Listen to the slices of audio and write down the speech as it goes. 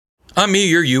I'm me,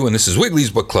 you're you, and this is Wiggly's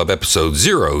Book Club, episode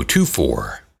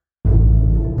 024.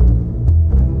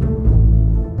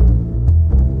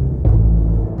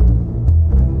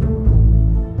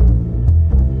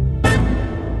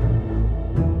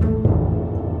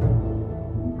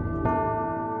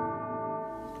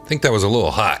 I think that was a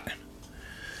little hot.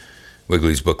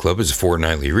 Wiggly's Book Club is a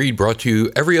fortnightly read brought to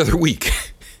you every other week.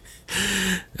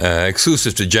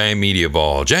 Exclusive to Giant Media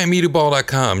Ball.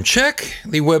 GiantMediaBall.com. Check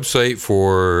the website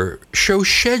for show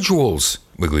schedules.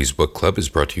 Wiggly's Book Club is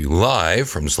brought to you live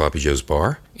from Sloppy Joe's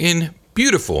Bar in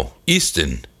beautiful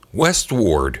Easton, West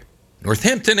Ward,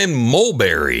 Northampton, and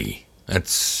Mulberry.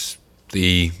 That's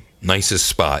the nicest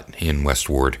spot in West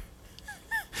Ward.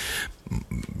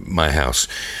 My house.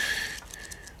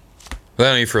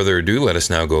 Without any further ado, let us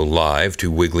now go live to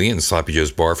Wiggly and Sloppy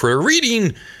Joe's Bar for a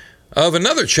reading of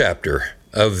another chapter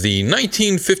of the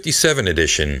 1957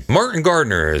 edition, Martin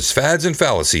Gardner's Fads and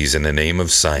Fallacies in the Name of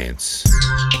Science.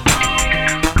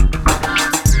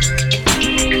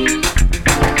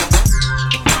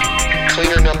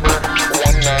 Cleaner number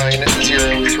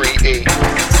 19038.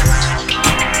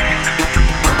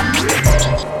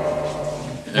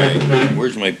 Alright,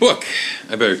 where's my book?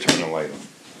 I better turn the light on.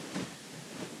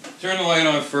 Turn the light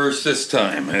on first this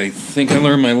time. I think I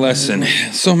learned my lesson.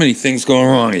 So many things going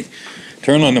wrong. I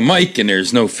turn on the mic and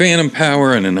there's no phantom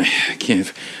power, and then I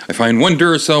find one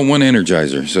Duracell, one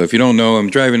Energizer. So if you don't know,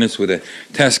 I'm driving this with a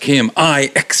Tascam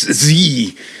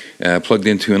IXZ plugged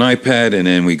into an iPad, and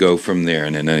then we go from there.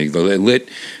 And then I go lit.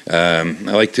 I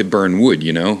like to burn wood,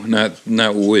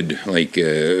 not wood like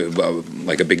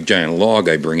a big giant log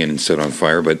I bring in and set on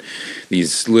fire, but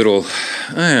these little,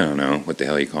 I don't know what the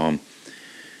hell you call them.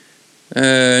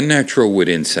 Natural wood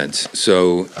incense.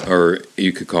 So, or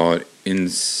you could call it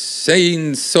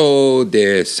Incienso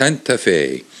de Santa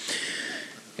Fe.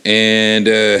 And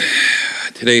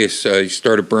today I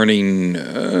started burning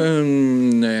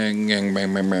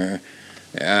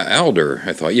alder.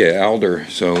 I thought, alder.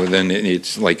 So then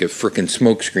it's like a frickin'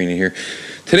 smoke screen in here.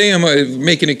 Today I'm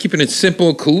keeping it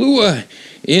simple. Kahlua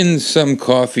in some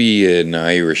coffee, an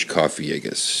Irish coffee, I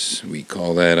guess we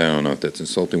call that. I don't know if that's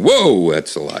insulting. Whoa,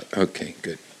 that's a lot. Okay,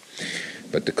 good.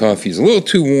 But the coffee's a little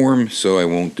too warm, so I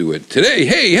won't do it today.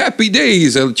 Hey, happy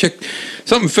days. I checked,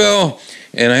 something fell,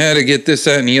 and I had to get this,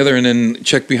 that, and the other, and then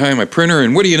check behind my printer,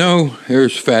 and what do you know?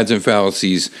 There's Fads and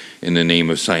Fallacies in the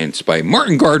Name of Science by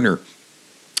Martin Gardner.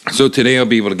 So today I'll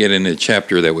be able to get into a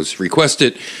chapter that was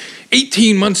requested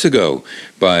 18 months ago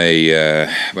by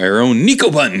our own Nico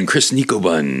Bun, Chris Nico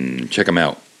Bun. Check him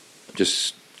out.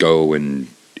 Just go and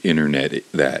internet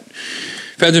that.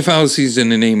 Fads and Fallacies in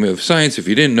the Name of Science. If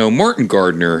you didn't know, Martin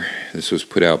Gardner, this was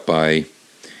put out by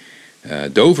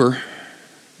Ben Dover.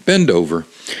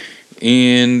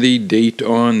 And the date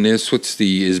on this, what's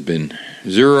the ISBN?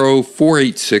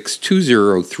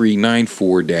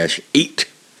 0486-20394-8.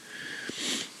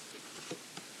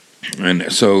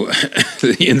 And so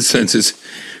the incense is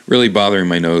really bothering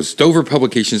my nose. Dover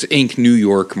Publications, Inc., New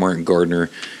York, Martin Gardner,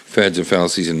 Fads and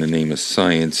Fallacies in the Name of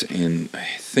Science. And I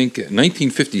think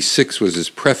 1956 was his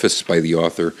preface by the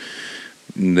author.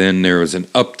 And then there was an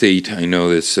update, I know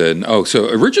that said, so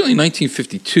originally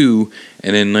 1952,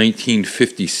 and then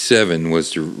 1957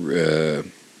 was the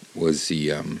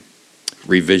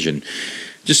revision.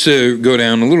 Just to go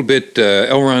down a little bit,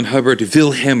 L. Ron Hubbard,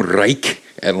 Wilhelm Reich,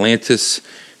 Atlantis,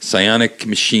 Psionic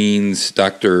Machines,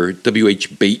 Dr.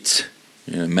 W.H. Bates,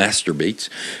 Master Bates,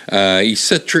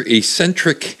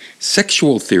 eccentric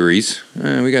sexual theories,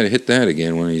 we got to hit that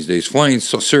again one of these days, Flying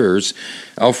Saucers,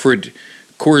 Alfred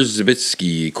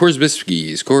Korzybski,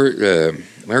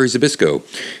 Larry Zabisco,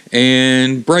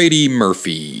 and Bridie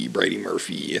Murphy.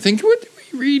 I think, what did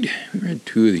we read? We read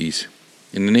two of these.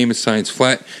 In the Name of Science,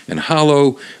 Flat and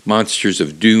Hollow, Monsters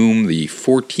of Doom, the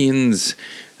Forteans,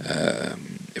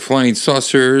 Flying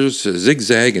Saucers,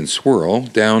 Zigzag and Swirl,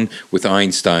 Down with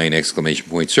Einstein, !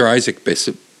 Sir Isaac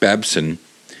Babson.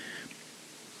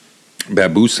 How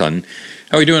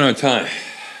are we doing on time?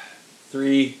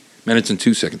 3 minutes and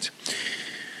 2 seconds.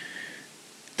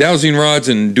 Dowsing Rods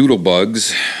and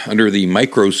Doodlebugs, Under the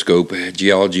Microscope,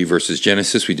 Geology versus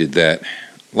Genesis, we did that.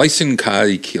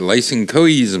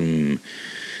 Lysenkoism,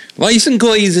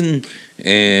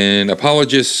 and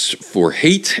Apologists for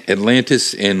Hate,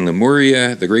 Atlantis and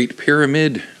Lemuria, The Great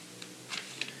Pyramid,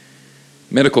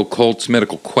 Medical Cults,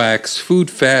 Medical Quacks, Food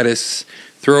Faddists,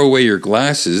 Throw Away Your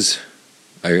Glasses.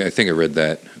 I think I read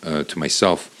that to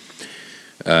myself.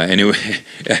 Anyway,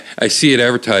 I see it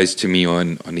advertised to me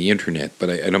on the internet,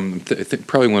 but I think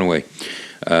probably went away.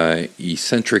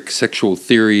 Eccentric Sexual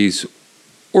Theories,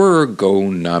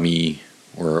 Origami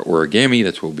or origami,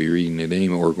 that's what we'll be reading today,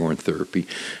 orgone therapy.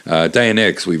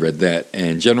 Dianetics, we read that.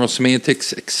 And general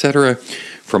semantics, etc.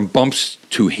 From bumps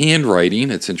to handwriting,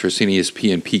 that's interesting,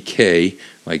 ESP and PK,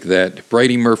 like that.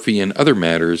 Bridey Murphy and other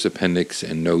matters, appendix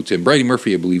and notes. And Bridey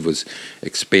Murphy, I believe, was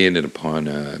expanded upon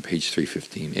page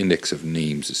 315. Index of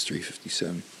names is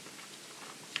 357.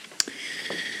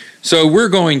 So we're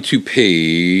going to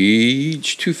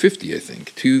page 250, I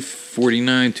think.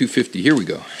 249, 250. Here we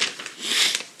go.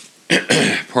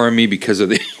 Pardon me because of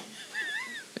the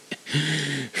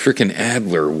frickin'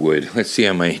 Adler wood. Let's see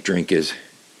how my drink is.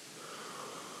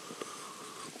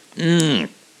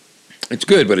 It's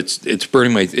good, but it's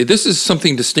burning my... This is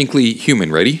something distinctly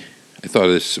human. Ready? I thought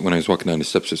of this when I was walking down the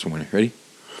steps this morning. Ready?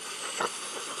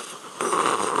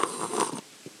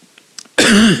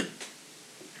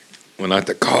 Well, not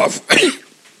the cough.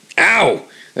 Ow!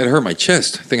 That hurt my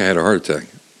chest. I think I had a heart attack.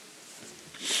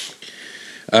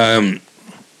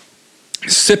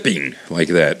 Sipping like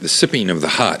that. The sipping of the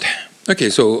hot. Okay,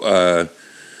 so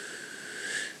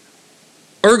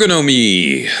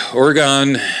orgonomy,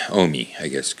 I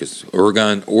guess, because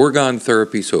organ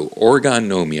therapy, so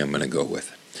orgonomy I'm going to go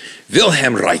with.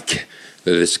 Wilhelm Reich,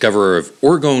 the discoverer of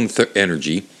orgone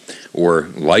energy, or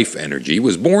life energy,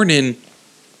 was born in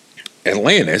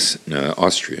Atlantis,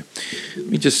 Austria. Let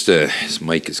me just, this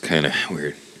mic is kind of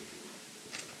weird.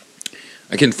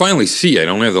 I can finally see, I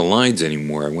don't have the lines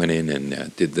anymore. I went in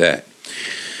and did that.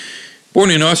 Born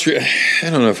in Austria, I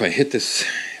don't know if I hit this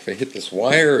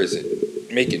wire, is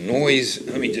it making noise?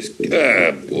 Let me just,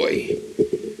 boy.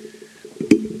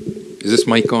 Is this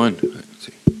mic on? Let's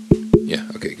see. Yeah,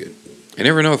 okay, good. I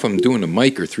never know if I'm doing the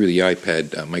mic or through the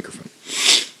iPad microphone.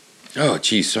 Oh,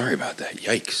 geez, sorry about that.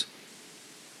 Yikes.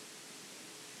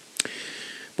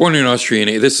 Born in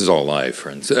Austria, this is all live,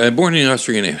 friends. Born in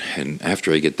Austria, and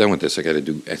after I get done with this, I got to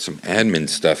do some admin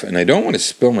stuff, and I don't want to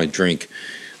spill my drink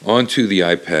onto the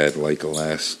iPad like the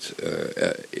last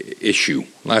issue.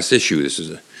 Last issue. This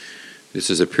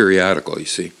is a periodical. You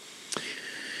see.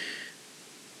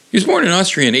 He was born in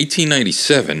Austria in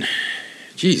 1897.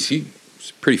 Geez, he's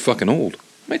pretty fucking old.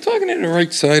 Am I talking to the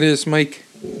right side of this mic?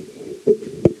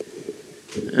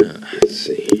 Let's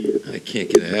see. I can't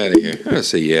get it out of here. I'll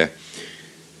say yeah.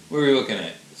 What are we looking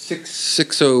at?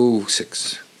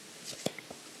 606.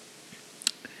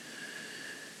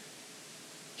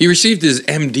 He received his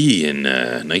MD in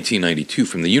 1992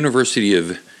 from the University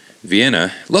of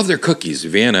Vienna. Love their cookies.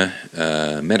 Vienna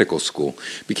Medical School.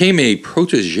 Became a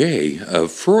protege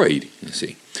of Freud, you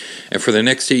see. And for the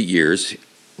next 8 years,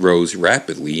 rose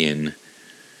rapidly in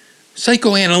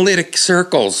psychoanalytic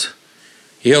circles.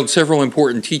 He held several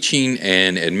important teaching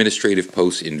and administrative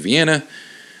posts in Vienna,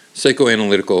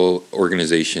 psychoanalytical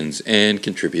organizations, and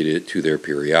contributed to their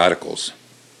periodicals.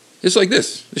 It's like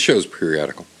this. This show's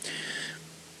periodical.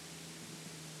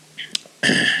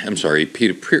 I'm sorry,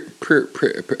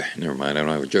 never mind, I don't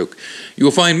have a joke. You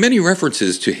will find many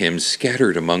references to him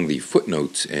scattered among the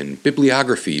footnotes and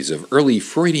bibliographies of early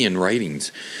Freudian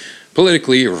writings.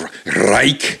 Politically,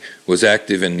 Reich was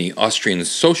active in the Austrian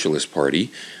Socialist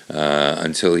Party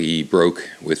until he broke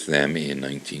with them in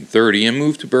 1930 and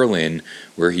moved to Berlin,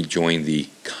 where he joined the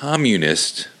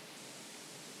Communist.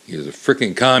 He was a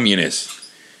freaking communist.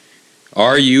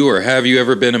 Are you or have you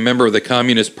ever been a member of the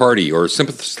Communist Party or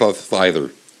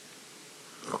sympathizer?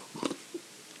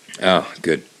 Oh,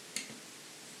 good.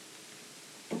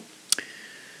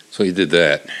 So he did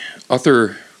that.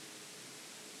 Arthur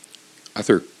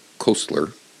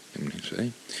Koestler,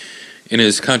 in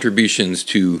his contributions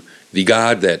to The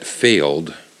God That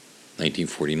Failed,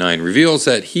 1949, reveals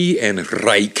that he and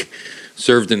Reich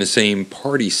served in the same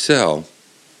party cell.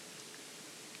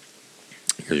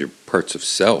 Because you're parts of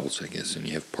cells, I guess, and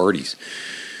you have parties.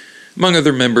 Among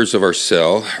other members of our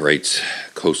cell, writes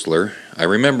Koestler, I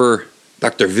remember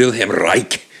Dr. Wilhelm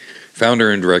Reich,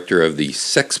 founder and director of the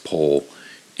Sexpol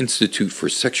Institute for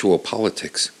Sexual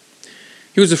Politics.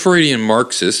 He was a Freudian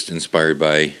Marxist inspired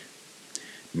by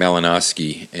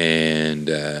Malinowski, and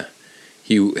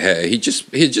he had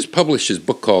just published his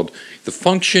book called The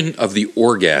Function of the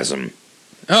Orgasm.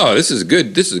 Oh, this is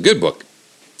good. This is a good book.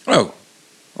 Oh,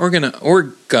 orgasm.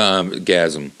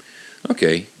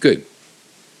 Okay, good.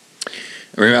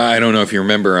 I don't know if you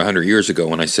remember 100 years ago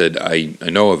when I said I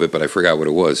know of it, but I forgot what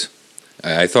it was.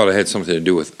 I thought it had something to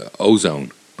do with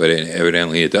ozone, but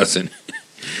evidently it doesn't.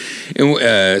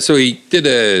 And, so he did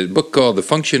a book called The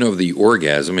Function of the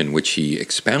Orgasm, in which he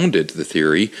expounded the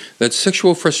theory that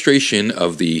sexual frustration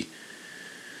of the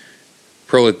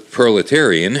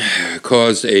proletarian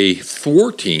caused a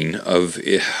thwarting of...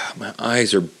 my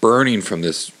eyes are burning from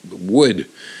this wood.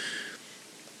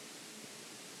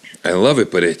 I love it,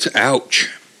 but it's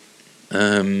ouch.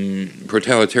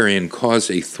 Proletarian caused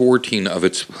a thwarting of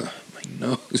its my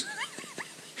nose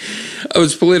of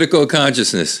its political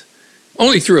consciousness.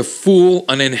 Only through a full,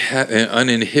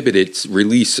 uninhibited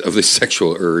release of the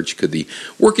sexual urge could the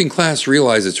working class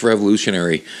realize its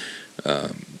revolutionary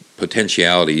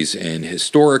potentialities and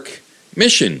historic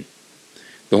mission.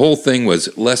 The whole thing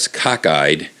was less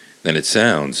cockeyed than it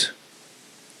sounds.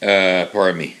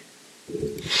 Pardon me.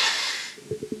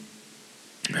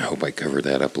 I hope I covered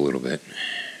that up a little bit.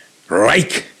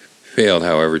 Reich failed,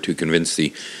 however, to convince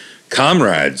the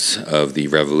comrades of the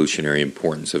revolutionary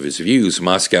importance of his views.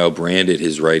 Moscow branded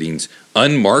his writings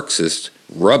un-Marxist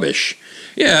rubbish.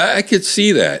 Yeah, I could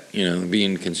see that,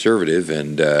 being conservative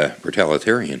and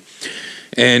proletarian.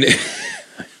 And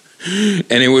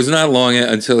and it was not long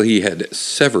until he had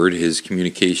severed his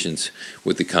communications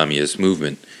with the communist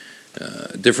movement.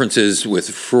 Differences with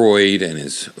Freud and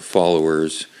his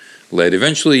followers led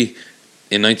eventually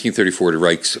in 1934 to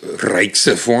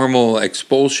Reich's formal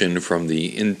expulsion from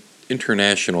the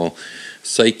International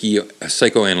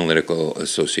Psychoanalytical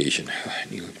Association. I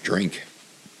need a drink.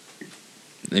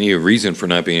 I need a reason for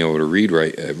not being able to read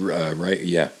right.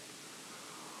 Yeah.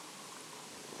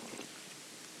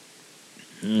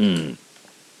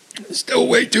 Still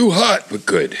way too hot, but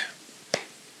good.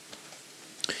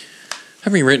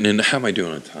 Having written in, how am I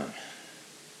doing on time?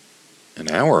 An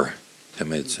hour, 10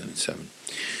 minutes and 7.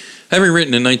 Having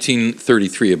written in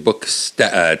 1933 a book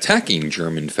attacking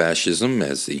German fascism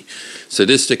as the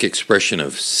sadistic expression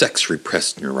of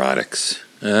sex-repressed neurotics.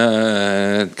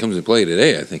 It comes into play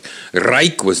today, I think.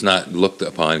 Reich was not looked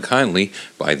upon kindly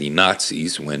by the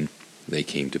Nazis when they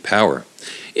came to power.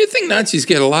 You'd think Nazis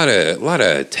get a lot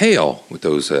of tail with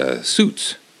those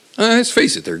suits. Let's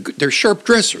face it, they're sharp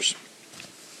dressers.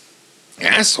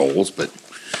 Assholes, but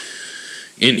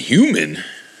inhuman.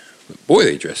 Boy,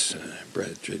 they dress.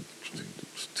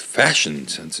 Fashion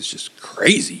sense is just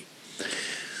crazy.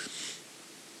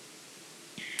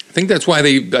 I think that's why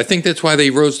they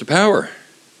rose to power.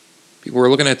 People were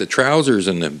looking at the trousers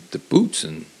and the boots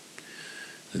and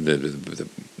the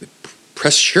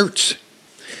pressed shirts.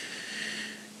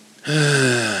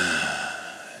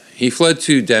 He fled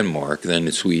to Denmark, then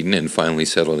to Sweden, and finally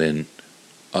settled in,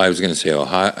 I was going to say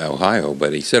Ohio,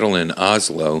 but he settled in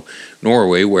Oslo,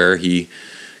 Norway, where he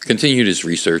continued his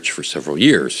research for several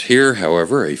years. Here,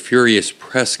 however, a furious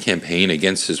press campaign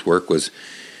against his work was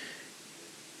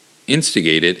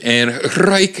instigated, and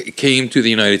Reich came to the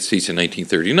United States in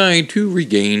 1939 to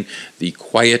regain the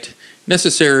quiet,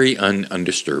 necessary,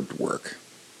 undisturbed work.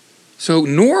 So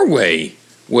Norway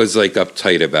was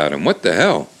uptight about him. What the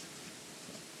hell?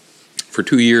 For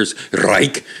 2 years,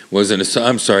 Reich was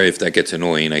I'm sorry if that gets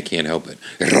annoying, I can't help it.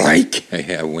 Reich,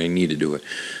 I need to do it,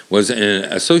 was an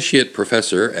associate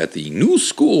professor at the New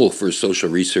School for Social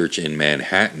Research in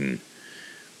Manhattan.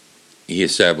 He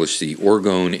established the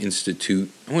Oregon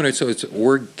Institute. So it's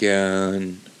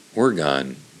Oregon.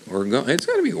 It's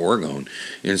got to be Oregon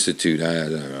Institute. I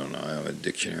don't know. I have a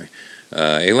dictionary.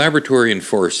 A laboratory in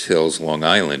Forest Hills, Long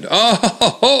Island. Yeah.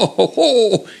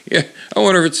 I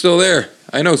wonder if it's still there.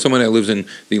 I know someone that lives in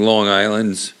the Long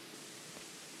Islands.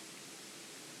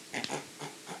 It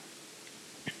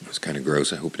was kind of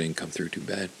gross. I hope it didn't come through too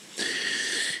bad.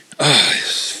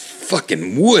 This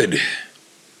fucking wood.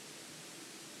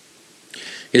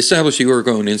 He established the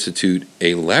Oregon Institute,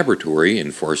 a laboratory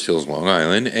in Forest Hills, Long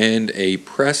Island, and a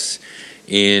press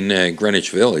in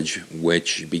Greenwich Village,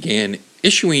 which began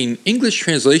issuing English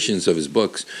translations of his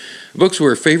books. The books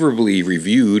were favorably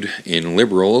reviewed in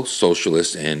liberal,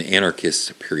 socialist, and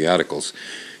anarchist periodicals,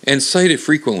 and cited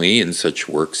frequently in such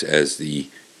works as the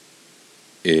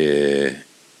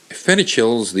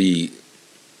Fenichil's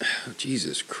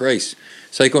Jesus Christ,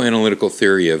 Psychoanalytical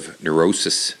Theory of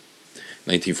Neurosis,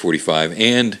 1945,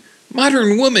 and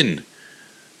Modern Woman,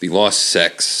 The Lost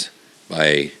Sex,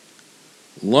 by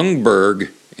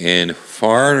Lundberg and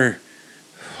Farnham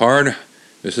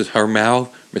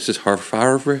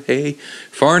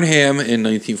in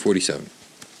 1947.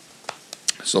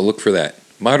 So look for that.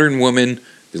 Modern Woman,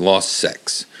 The Lost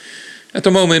Sex. At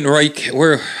the moment, Reich,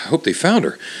 I hope they found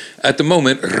her. At the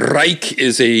moment, Reich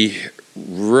is a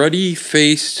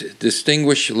ruddy-faced,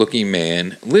 distinguished-looking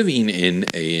man living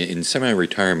in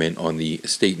semi-retirement on the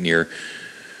estate near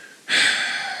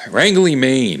Rangeley,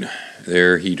 Maine.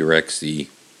 There he directs the...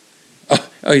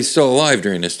 Oh, he's still alive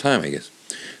during this time, I guess.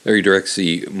 There he directs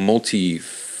the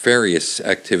multifarious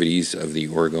activities of the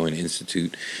Oregon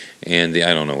Institute and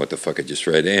I don't know what the fuck I just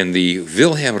read, and the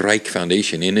Wilhelm Reich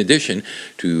Foundation. In addition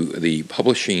to the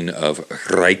publishing of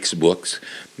Reich's books,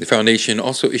 the foundation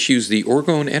also issues the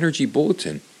Oregon Energy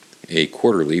Bulletin, a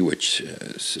quarterly which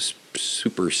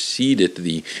superseded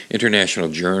the International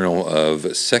Journal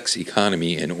of Sex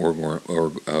Economy and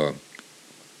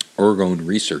Orgone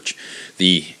Research,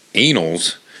 the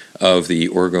Annals of the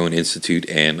Orgone Institute,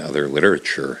 and other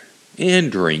literature.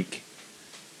 And drink.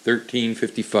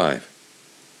 1355.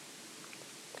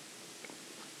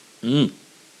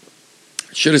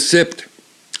 Should have sipped.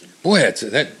 Boy, that's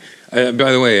that.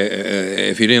 By the way,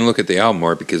 if you didn't look at the album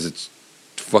art, because it's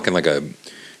fucking like a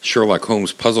Sherlock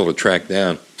Holmes puzzle to track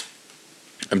down,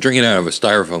 I'm drinking out of a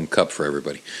styrofoam cup for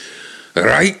everybody.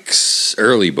 Reich's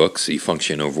early books, The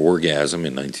Function of Orgasm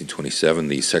in 1927,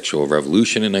 The Sexual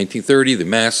Revolution in 1930, The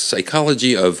Mass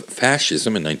Psychology of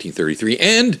Fascism in 1933,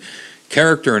 and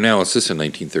Character Analysis in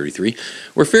 1933,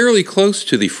 were fairly close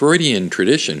to the Freudian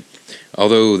tradition,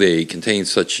 although they contain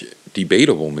such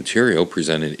debatable material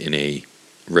presented in a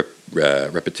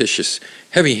repetitious,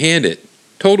 heavy-handed,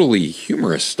 totally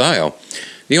humorous style.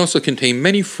 They also contain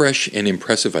many fresh and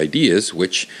impressive ideas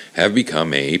which have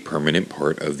become a permanent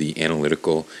part of the analytic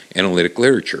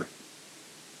literature.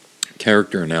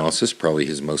 Character Analysis, probably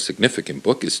his most significant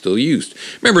book, is still used.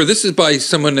 Remember, this is by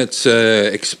someone that's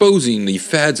exposing the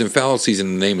fads and fallacies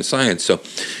in the name of science. So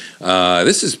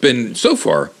this has been, so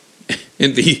far,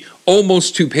 in the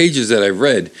almost 2 pages that I've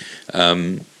read,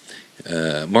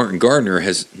 Martin Gardner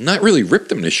has not really ripped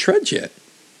them to shreds yet.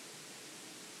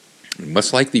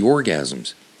 Much like the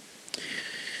orgasms.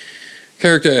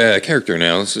 Character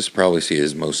Analysis, probably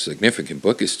his most significant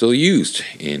book, is still used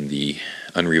in the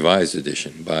unrevised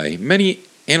edition by many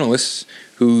analysts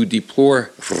who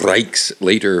deplore Reich's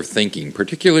later thinking.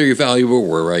 Particularly valuable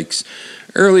were Reich's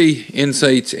early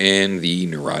insights and the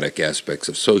neurotic aspects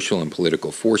of social and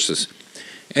political forces,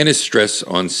 and his stress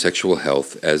on sexual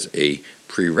health as a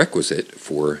prerequisite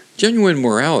for genuine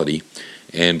morality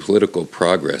and political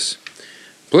progress.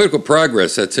 Political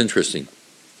progress, that's interesting.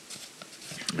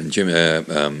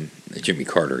 Jimmy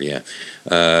Carter, yeah.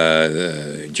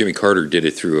 Jimmy Carter did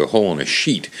it through a hole in a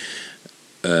sheet.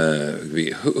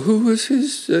 Who was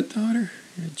his daughter?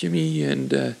 Jimmy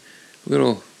and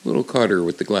little Carter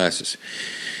with the glasses.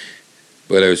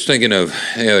 But I was thinking of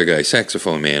the other guy,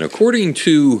 Saxophone Man. According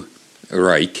to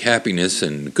Reich, happiness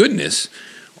and goodness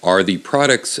are the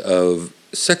products of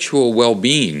sexual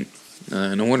well-being.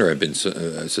 No wonder I've been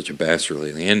such a bastard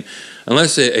lately. And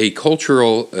unless a culture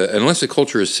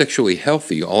is sexually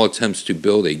healthy, all attempts to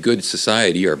build a good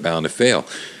society are bound to fail.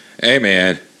 Hey,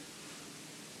 man,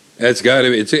 that's got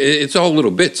to be. It's all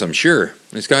little bits, I'm sure.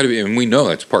 It's got to be, and we know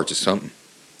that's parts of something.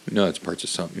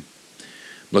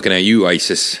 Looking at you,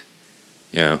 ISIS.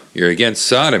 You know, you're against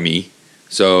sodomy,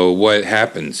 so what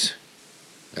happens?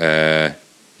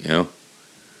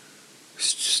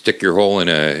 Stick your hole in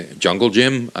a jungle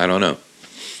gym? I don't know.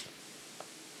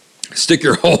 Stick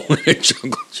your hole in a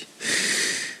jungle gym.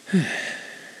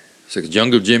 It's like a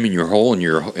jungle gym in your hole, and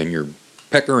your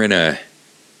pecker in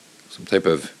some type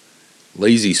of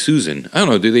lazy Susan. I don't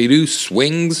know. Do they do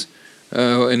swings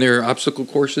in their obstacle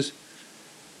courses?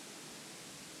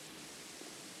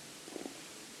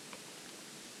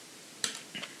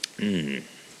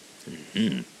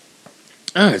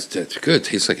 That's good. It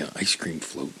tastes like an ice cream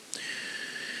float.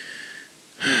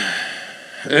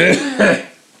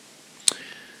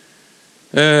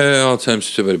 All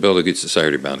attempts to build a good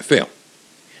society are bound to fail.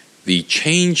 The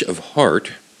change of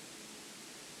heart,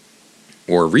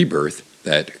 or rebirth,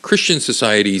 that Christian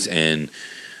societies and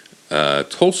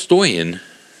Tolstoyan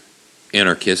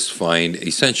anarchists find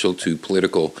essential to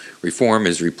political reform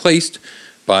is replaced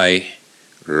by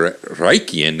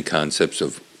Reichian concepts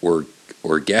of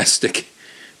orgastic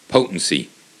potency.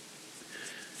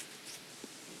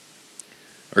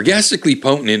 Orgastically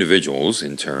potent individuals,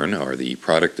 in turn, are the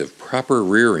product of proper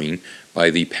rearing by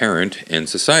the parent and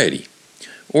society,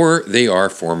 or they are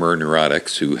former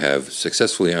neurotics who have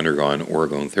successfully undergone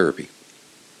orgone therapy.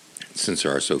 Since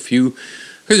there are so few,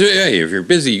 because hey, if you're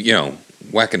busy,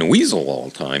 whacking a weasel all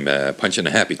the time, punching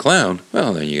a happy clown,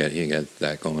 well, then you got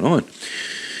that going on.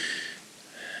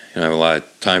 You don't have a lot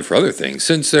of time for other things.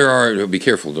 Since there are, be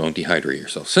careful, don't dehydrate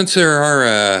yourself. Since there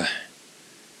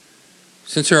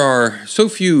are so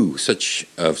few such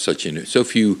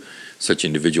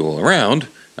individual around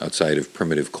outside of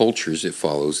primitive cultures, it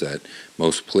follows that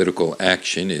most political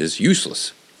action is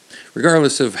useless.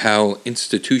 Regardless of how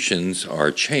institutions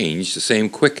are changed, the same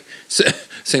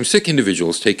sick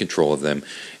individuals take control of them,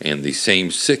 and the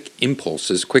same sick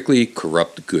impulses quickly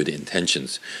corrupt good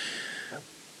intentions.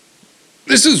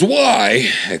 This is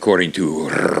why, according to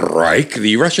Reich,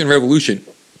 the Russian Revolution,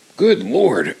 good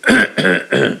Lord,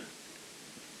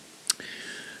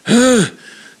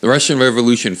 The Russian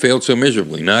Revolution failed so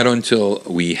miserably. Not until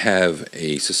we have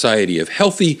a society of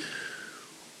healthy,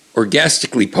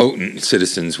 orgastically potent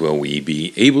citizens will we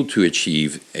be able to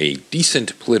achieve a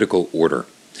decent political order.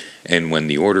 And when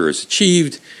the order is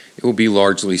achieved, it will be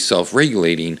largely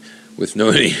self-regulating with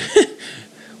no need.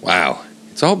 Wow.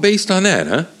 It's all based on that,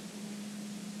 huh?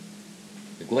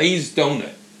 The glazed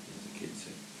donut, as the kids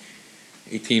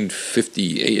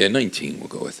say. 19 we'll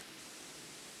go with.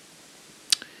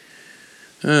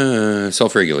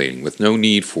 Self-regulating with no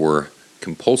need for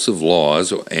compulsive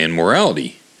laws and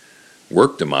morality.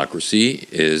 Work democracy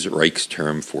is Reich's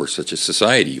term for such a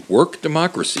society. Work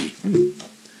democracy.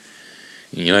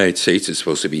 The United States is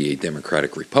supposed to be a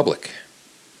democratic republic.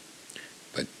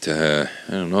 But I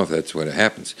don't know if that's what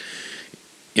happens.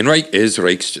 In Reich's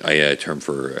term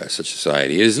for such a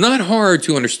society. It is not hard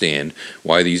to understand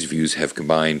why these views have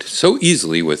combined so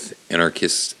easily with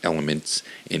anarchist elements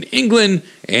in England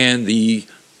and the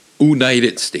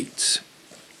United States.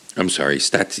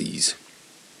 States.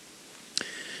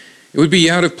 It would be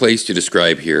out of place to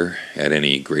describe here at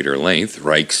any greater length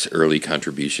Reich's early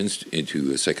contributions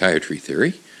into psychiatric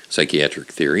theory.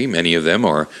 Many of them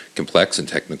are complex and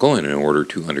technical, and in order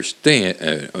to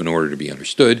be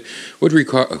understood, would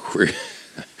require.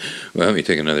 Well, let me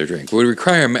take another drink. Would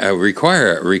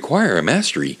require a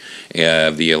mastery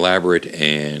of the elaborate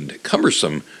and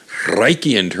cumbersome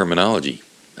Reichian terminology.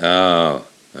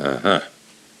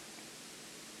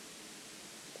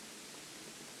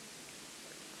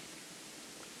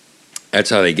 That's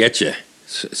how they get you.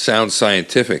 Sounds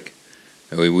scientific.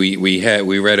 We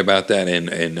read about that in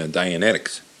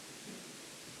Dianetics.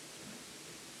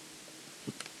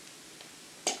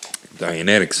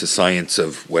 Dianetics, the science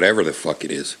of whatever the fuck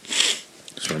it is.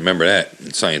 Just remember that.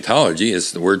 And Scientology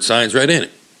is the word science right in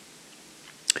it.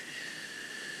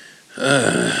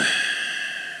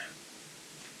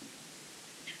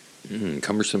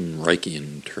 Cumbersome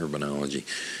Reichian terminology.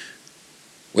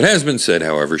 What has been said,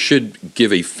 however, should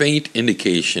give a faint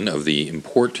indication of the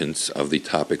importance of the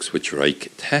topics which Reich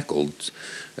tackled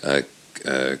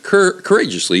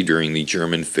courageously during the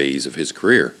German phase of his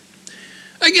career.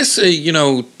 I guess,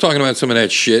 talking about some of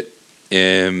that shit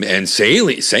and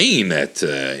saying that,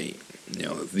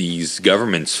 these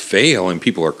governments fail and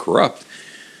people are corrupt,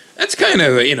 that's kind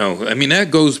of, that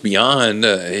goes beyond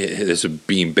this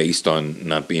being based on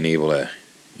not being able to,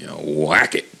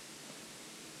 whack it.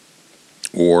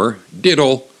 Or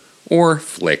diddle, or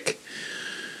flick.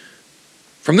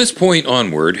 From this point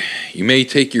onward, you may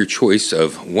take your choice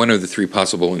of one of the three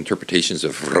possible interpretations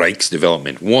of Reich's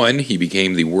development. 1, he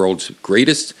became the world's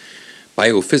greatest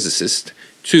biophysicist.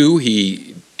 2,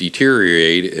 he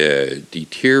deteriorated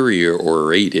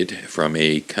from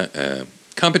a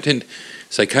competent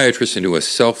psychiatrist into a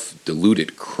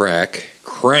self-deluded crank,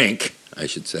 I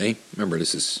should say. Remember,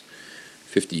 this is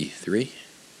 53?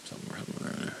 I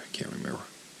can't remember.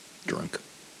 Drunk.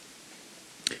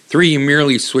 3, he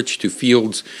merely switched to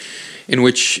fields in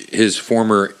which his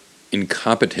former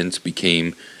incompetence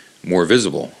became more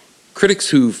visible. Critics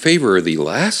who favor the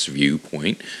last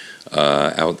viewpoint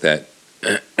out that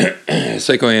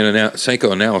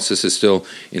psychoanalysis is still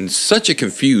in such a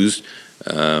confused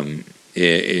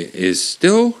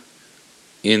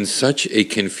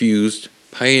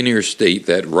pioneer state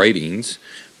that writings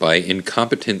by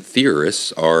incompetent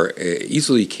theorists are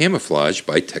easily camouflaged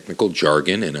by technical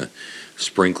jargon and a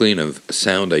sprinkling of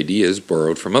sound ideas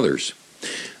borrowed from others.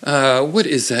 What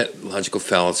is that logical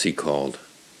fallacy called?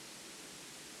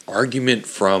 Argument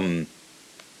from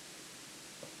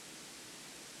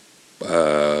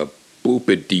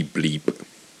boopity bleep.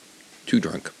 Too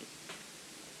drunk.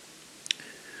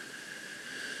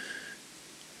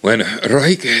 When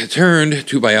Reich turned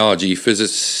to biology,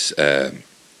 physics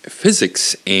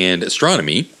and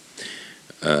astronomy,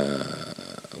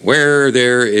 where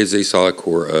there is a solid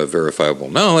core of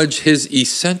verifiable knowledge, his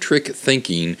eccentric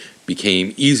thinking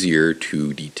became easier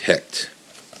to detect.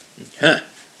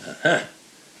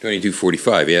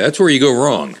 2245. Yeah, that's where you go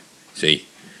wrong. See,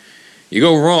 you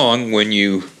go wrong when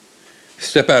you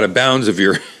step out of bounds of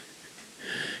your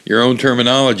own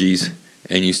terminologies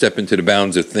and you step into the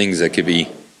bounds of things that could be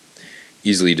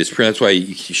easily disproved. That's why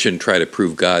you shouldn't try to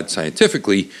prove God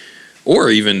scientifically or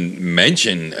even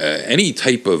mention any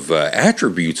type of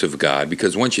attributes of God,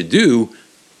 because once you do,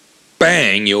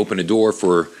 bang, you open a door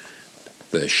for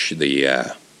the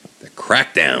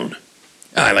crackdown.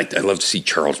 I love to see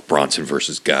Charles Bronson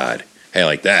versus God. Hey, I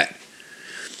like that.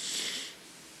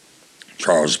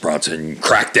 Charles Bronson,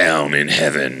 crackdown in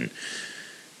heaven.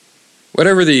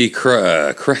 Whatever the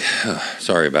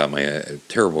sorry about my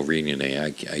terrible reading today.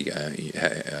 I'm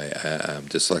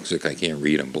dyslexic. I can't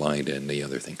read. I'm blind, and the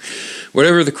other thing.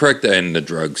 Whatever the correct and the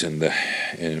drugs and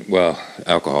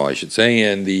alcohol, I should say,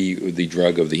 and the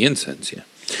drug of the incense. Yeah.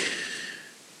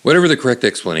 Whatever the correct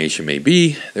explanation may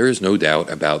be, there is no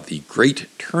doubt about the great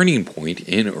turning point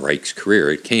in Reich's career.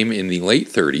 It came in the late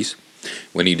 30s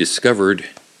when he discovered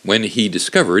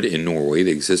in Norway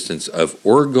the existence of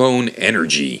orgone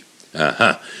energy.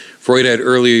 Freud had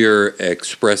earlier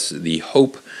expressed the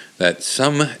hope that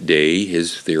someday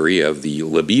his theory of the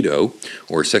libido,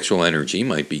 or sexual energy,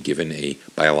 might be given a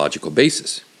biological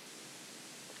basis.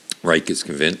 Reich is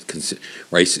convinced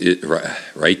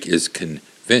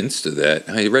that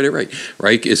I read it right.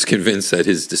 Reich is convinced that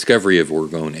his discovery of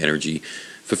orgone energy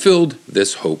fulfilled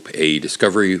this hope, a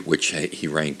discovery which he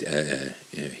ranks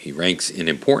in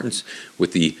importance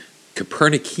with the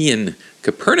Copernican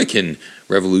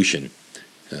revolution,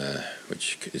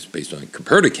 which is based on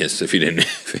Copernicus, if you didn't.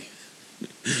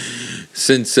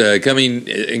 Since coming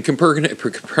in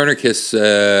Copernicus,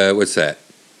 what's that?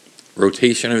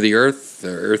 Rotation of the Earth,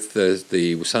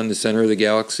 the sun, the center of the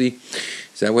galaxy.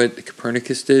 Is that what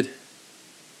Copernicus did?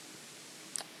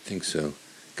 I think so.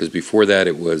 Because before that,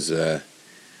 it was.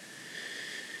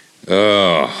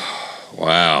 Oh,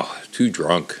 wow! Too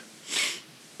drunk.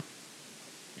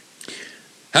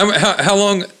 How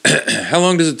long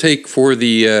does it take for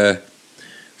the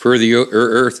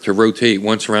Earth to rotate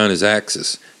once around its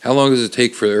axis? How long does it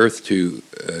take for the Earth to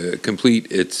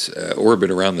complete its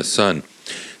orbit around the sun?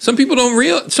 Some people don't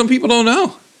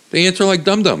know. They answer like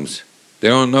dum-dums. They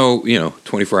don't know,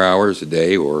 24 hours a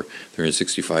day or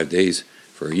 365 days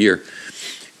for a year.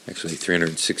 Actually,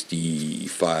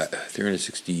 364. I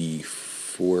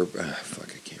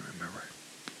can't remember.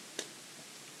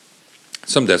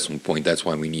 Some decimal point. That's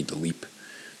why we need the leap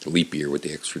year with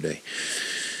the extra day.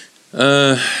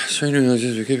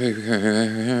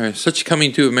 Since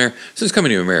coming to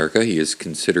America, he has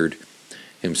considered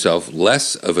himself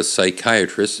less of a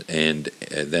psychiatrist than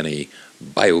a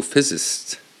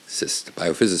biophysicist.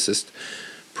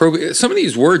 Some of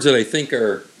these words that I think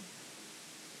are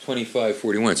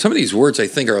 2541. Some of these words I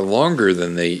think are longer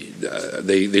than they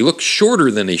look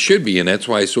shorter than they should be, and that's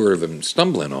why I sort of am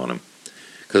stumbling on them.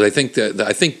 Because I think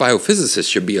biophysicists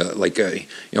should be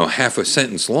half a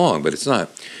sentence long, but it's not.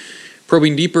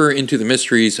 Probing deeper into the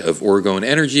mysteries of orgone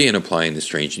energy and applying the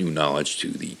strange new knowledge to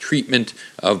the treatment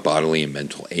of bodily and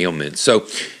mental ailments. So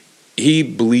he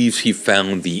believes he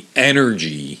found the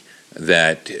energy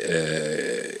that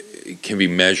can be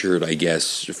measured, I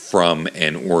guess, from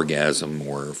an orgasm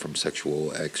or from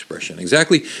sexual expression.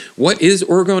 Exactly what is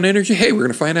orgone energy? Hey, we're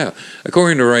going to find out.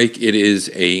 According to Reich, it is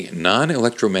a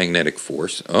non-electromagnetic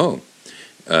force of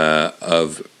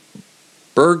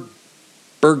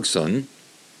Bergson,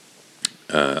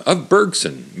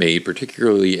 made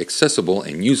particularly accessible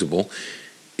and usable.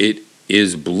 It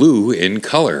is blue in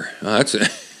color. That's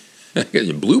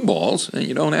blue balls, and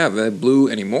you don't have that blue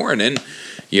anymore, and then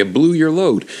you blew your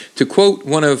load. To quote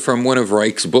from one of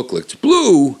Reich's booklets,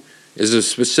 blue is a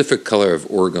specific color of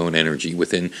orgone energy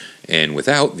within and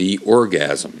without the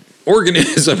organism.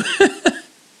 Organism's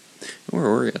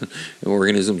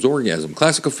orgasm.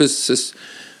 Classical physics,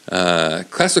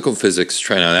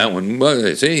 try now that one.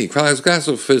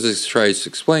 Classical physics tries to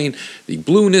explain the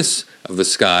blueness of the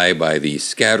sky by the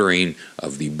scattering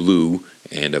of the blue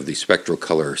and of the spectral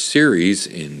color series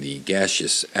in the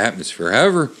gaseous atmosphere.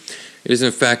 However, it is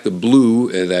in fact the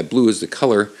blue, that blue is the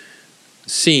color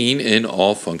seen in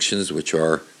all functions which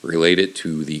are related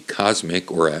to the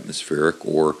cosmic or atmospheric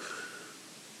or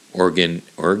organismic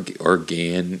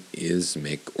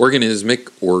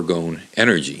orgone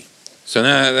energy. So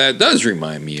now that does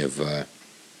remind me of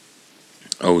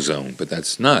ozone, but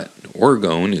that's not.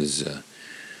 Orgone is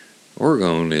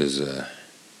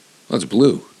it's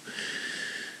blue.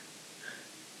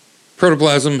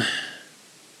 Protoplasm,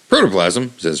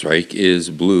 says Reich, is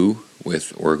blue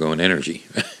with orgone energy.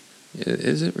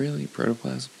 Is it really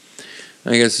protoplasm?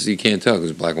 I guess you can't tell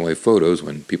because black and white photos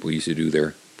when people used to do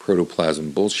their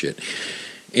protoplasm bullshit.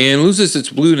 And loses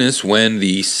its blueness when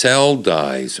the cell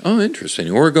dies. Oh, interesting.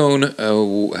 Orgone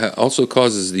also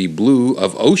causes the blue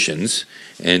of oceans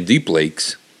and deep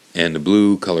lakes and the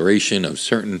blue coloration of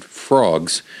certain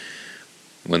frogs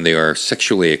when they are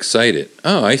sexually excited.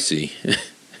 Oh, I see.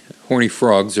 Horny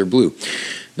frogs are blue,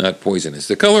 not poisonous.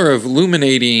 The color of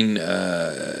illuminating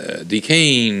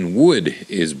decaying wood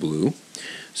is blue.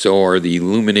 So are the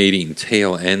illuminating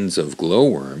tail ends of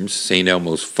glowworms, St.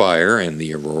 Elmo's fire, and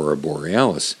the aurora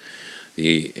borealis.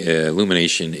 The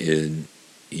illumination in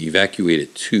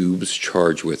evacuated tubes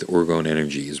charged with orgone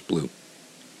energy is blue.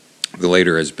 The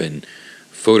later has been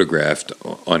photographed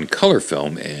on color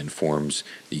film and forms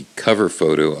the cover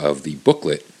photo of the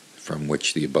booklet from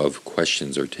which the above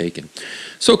questions are taken.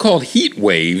 So-called heat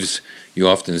waves you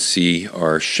often see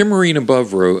are shimmering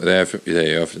above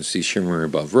they often see shimmering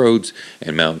above roads,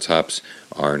 and mountaintops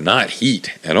are not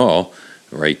heat at all,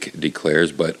 Reich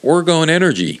declares, but orgone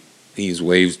energy. These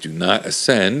waves do not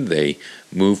ascend, they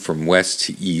move from west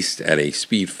to east at a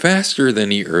speed faster than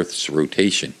the Earth's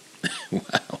rotation.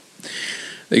 Wow.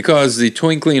 They cause the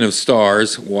twinkling of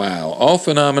stars. Wow. All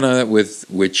phenomena with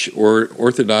which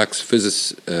orthodox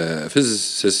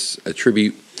physicists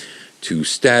attribute to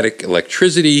static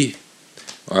electricity.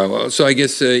 So I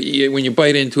guess when you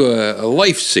bite into a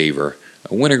lifesaver,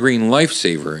 a wintergreen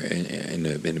lifesaver in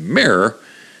a mirror,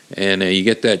 and you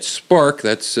get that spark,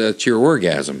 that's your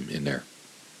orgasm in there.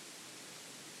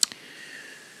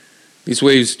 These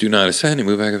waves do not ascend and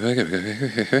move back and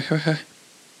back.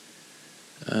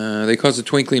 They cause the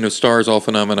twinkling of stars. All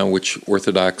phenomena which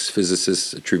orthodox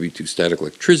physicists attribute to static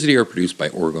electricity are produced by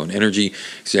orgone energy.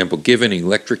 Example given: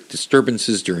 electric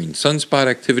disturbances during sunspot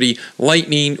activity,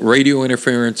 lightning, radio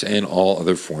interference, and all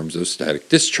other forms of static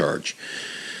discharge.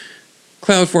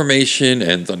 Cloud formation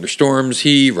and thunderstorms,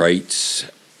 he writes,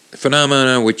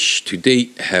 phenomena which to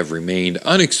date have remained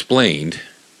unexplained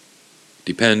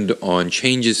depend on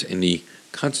changes in the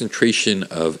concentration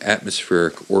of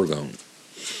atmospheric orgone.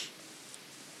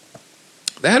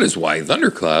 That is why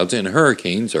thunderclouds and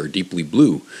hurricanes are deeply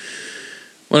blue.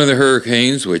 One of the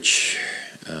hurricanes,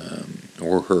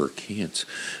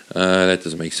 that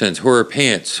doesn't make sense. One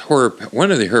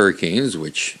of the hurricanes,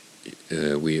 which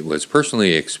was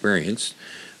personally experienced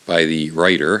by the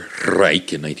writer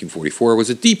Reich in 1944,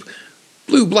 was a deep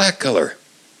blue-black color.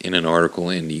 In an article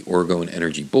in the Orgone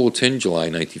Energy Bulletin, July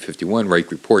 1951,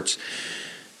 Reich reports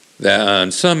that on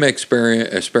some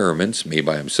experiments made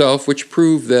by himself, which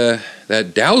prove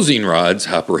that dowsing rods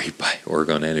operate by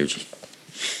orgone energy.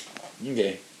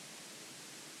 Okay.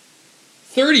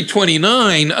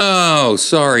 3029. Oh,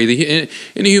 sorry. In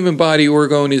the human body,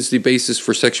 orgone is the basis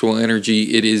for sexual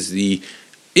energy. It is the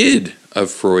id of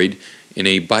Freud in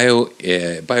a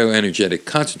bioenergetic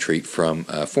concentrate form.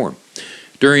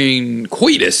 During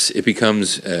coitus, it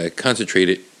becomes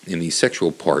concentrated in the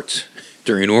sexual parts.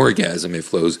 During orgasm, it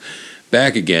flows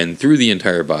back again through the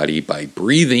entire body. By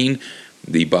breathing,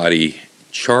 the body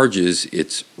charges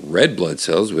its red blood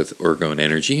cells with orgone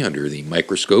energy. Under the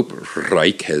microscope,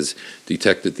 Reich has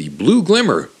detected the blue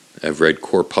glimmer of red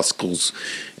corpuscles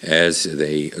as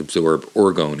they absorb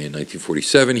orgone. In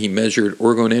 1947, he measured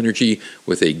orgone energy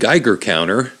with a Geiger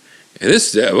counter. And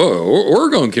this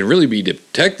orgone can really be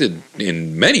detected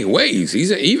in many ways,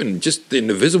 even just in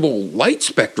the visible light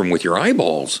spectrum with your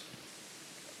eyeballs.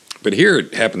 But here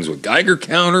it happens with Geiger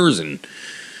counters and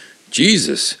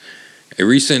Jesus. A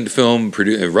recent film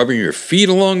rubbing your feet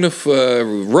along the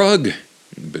rug,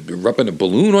 rubbing a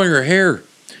balloon on your hair.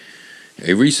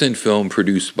 A recent film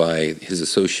produced by his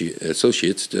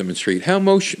associates demonstrate how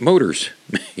motors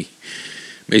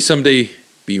may someday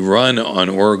be run on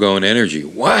orgone energy.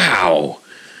 Wow!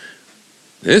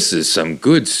 This is some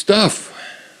good stuff.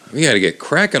 We got to get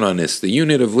cracking on this. The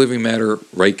unit of living matter,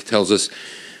 Reich tells us,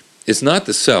 is not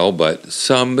the cell, but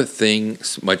something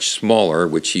much smaller,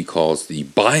 which he calls the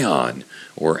bion,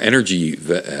 or energy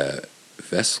vesicle?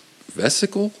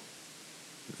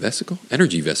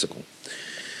 Energy vesicle.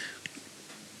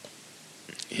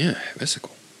 Yeah,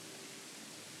 vesicle.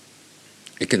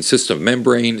 It consists of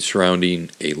membrane surrounding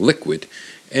a liquid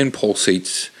and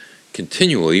pulsates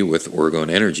continually with orgone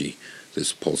energy.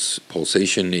 This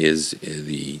pulsation is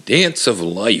the dance of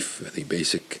life, the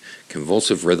basic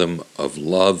convulsive rhythm of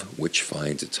love, which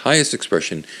finds its highest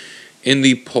expression in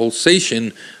the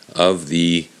pulsation of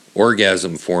the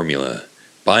orgasm formula.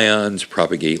 Bions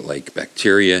propagate like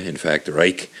bacteria. In fact,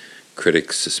 Reich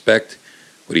critics suspect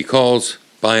what he calls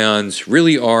bions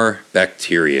really are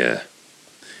bacteria.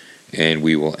 And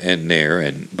we will end there.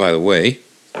 And by the way,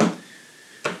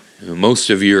 most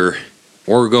of your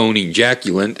orgone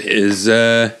ejaculant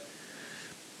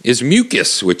is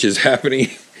mucus, which is happening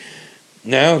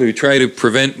now to try to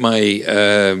prevent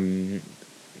my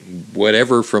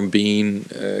whatever from being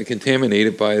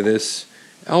contaminated by this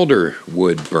elder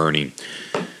wood burning.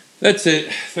 That's it.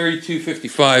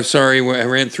 32:55. Sorry, I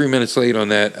ran 3 minutes late on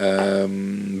that.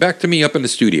 Back to me up in the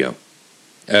studio.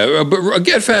 But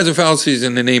get fads and fallacies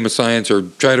in the name of science, or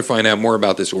try to find out more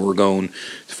about this orgone,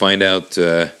 to find out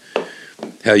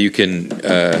how you can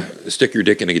stick your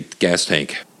dick in a gas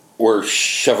tank. Or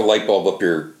shove a light bulb up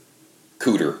your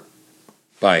cooter.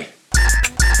 Bye.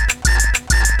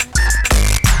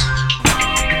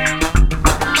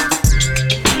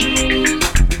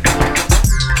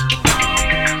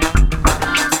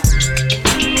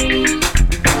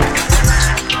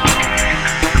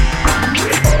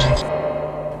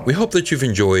 hope that you've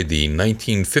enjoyed the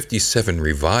 1957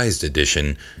 revised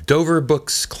edition Dover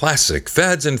Books Classic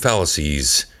Fads and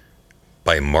Fallacies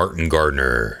by Martin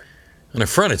Gardner. On the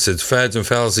front it says Fads and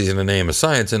Fallacies in the Name of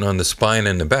Science, and on the spine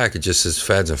and the back it just says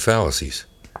Fads and Fallacies.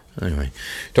 Anyway,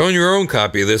 to own your own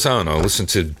copy of this, I don't know, listen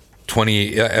to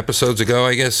 20 episodes ago,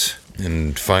 I guess,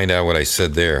 and find out what I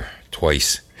said there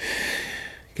twice.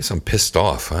 I guess I'm pissed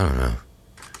off. I don't know.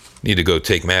 Need to go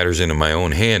take matters into my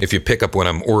own hand if you pick up what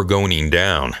I'm orgoning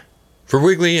down. For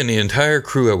Wiggly and the entire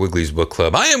crew at Wiggly's Book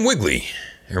Club, I am Wiggly.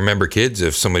 And remember, kids,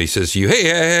 if somebody says to you,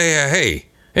 hey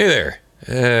there,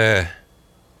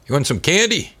 you want some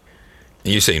candy?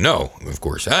 And you say no, of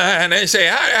course. And they say,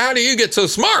 how do you get so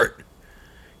smart?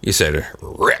 You said,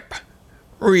 rip.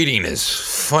 Reading is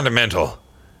fundamental,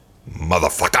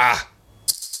 motherfucker.